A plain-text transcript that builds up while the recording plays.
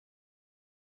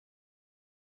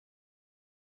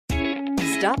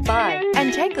Stop by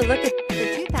and take a look at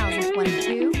the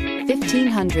 2022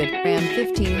 1500. Ram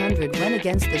 1500 went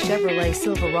against the Chevrolet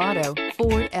Silverado,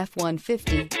 Ford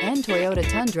F-150, and Toyota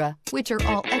Tundra, which are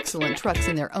all excellent trucks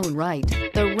in their own right.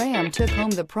 The Ram took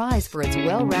home the prize for its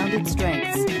well-rounded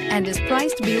strengths and is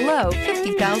priced below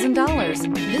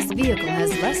 $50,000. This vehicle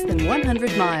has less than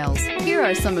 100 miles. Here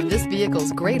are some of this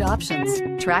vehicle's great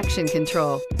options: traction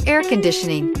control, air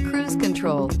conditioning, cruise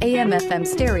control, AM/FM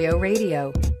stereo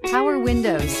radio, power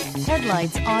windows,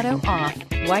 headlights auto off,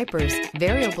 wipers,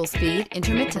 variable speed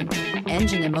intermittent,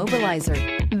 engine immobilizer.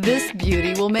 This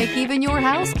beauty will make even your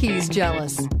house keys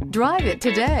jealous. Drive it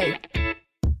today.